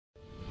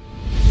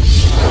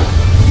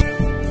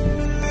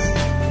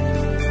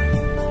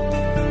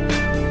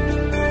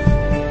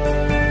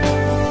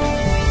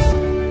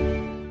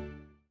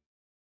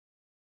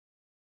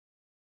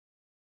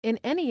In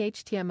any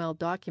HTML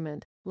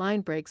document, line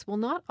breaks will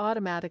not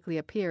automatically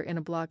appear in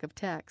a block of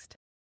text.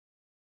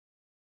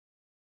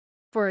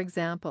 For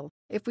example,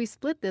 if we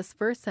split this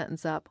first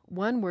sentence up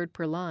one word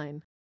per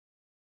line,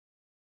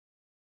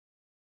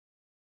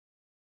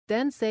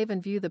 then save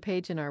and view the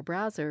page in our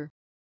browser,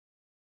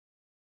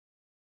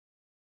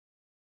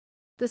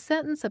 the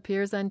sentence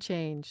appears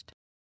unchanged.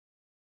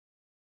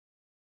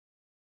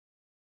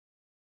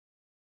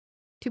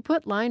 To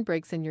put line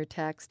breaks in your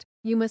text,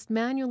 you must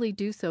manually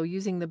do so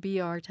using the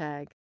BR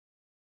tag.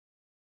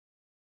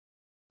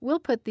 We'll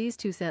put these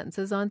two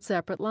sentences on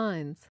separate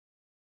lines.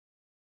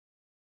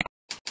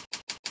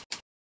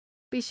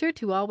 Be sure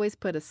to always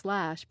put a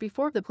slash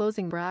before the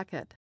closing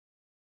bracket.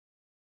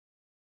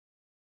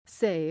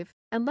 Save,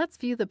 and let's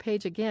view the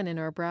page again in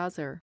our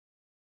browser.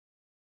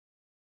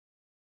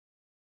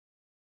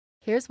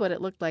 Here's what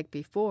it looked like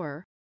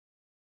before.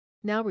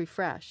 Now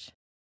refresh.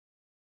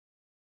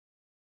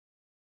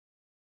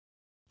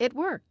 It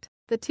worked!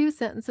 The two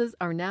sentences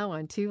are now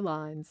on two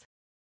lines.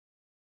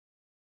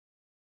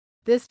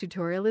 This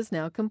tutorial is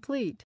now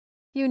complete.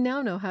 You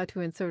now know how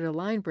to insert a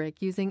line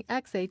break using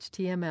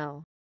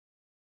XHTML.